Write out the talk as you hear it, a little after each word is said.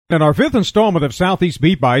In our fifth installment of Southeast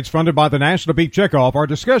Beef Bytes, funded by the National Beef Checkoff, our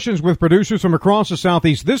discussions with producers from across the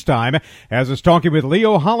Southeast this time has us talking with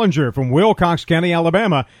Leo Hollinger from Wilcox County,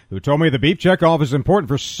 Alabama, who told me the Beef Checkoff is important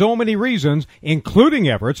for so many reasons, including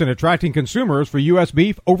efforts in attracting consumers for U.S.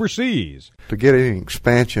 beef overseas. To get any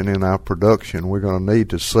expansion in our production, we're going to need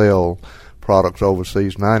to sell products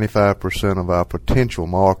overseas. 95% of our potential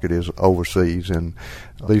market is overseas, and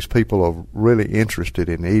these people are really interested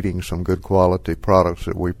in eating some good quality products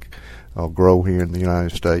that we grow here in the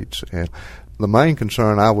United States. And the main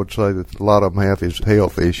concern I would say that a lot of them have is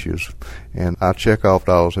health issues, and our checkoff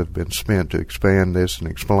dollars have been spent to expand this and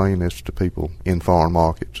explain this to people in foreign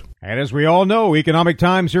markets. And as we all know, economic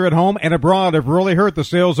times here at home and abroad have really hurt the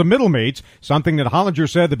sales of middle meats, something that Hollinger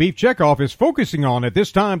said the Beef Checkoff is focusing on at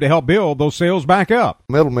this time to help build those sales back up.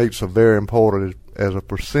 Middle meats are very important as a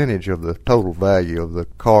percentage of the total value of the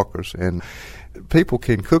carcass, and people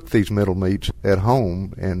can cook these middle meats at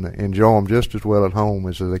home and enjoy them just as well at home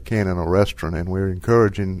as they can in a restaurant, and we're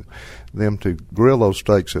encouraging them to grill those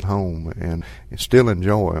steaks at home and still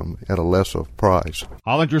enjoy them at a lesser price.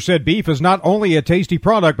 Hollinger said beef is not only a tasty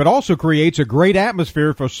product but also creates a great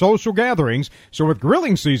atmosphere for social gatherings, so with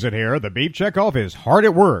grilling season here, the Beef Checkoff is hard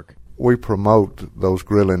at work. We promote those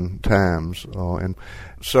grilling times, and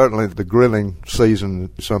certainly the grilling season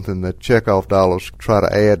is something that checkoff dollars try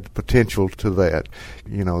to add potential to that.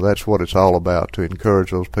 You know, that's what it's all about, to encourage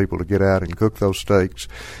those people to get out and cook those steaks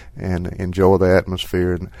and enjoy the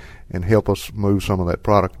atmosphere and help us move some of that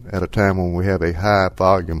product at a time when we have a high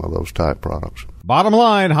volume of those type products. Bottom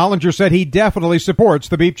line, Hollinger said he definitely supports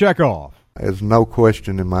the Beef Checkoff. There's no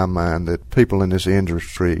question in my mind that people in this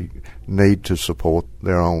industry need to support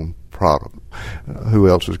their own product. Who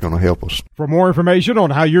else is going to help us? For more information on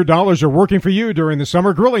how your dollars are working for you during the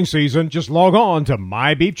summer grilling season, just log on to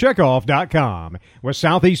mybeefcheckoff.com. With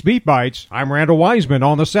Southeast Beef Bytes, I'm Randall Wiseman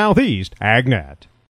on the Southeast AgNet.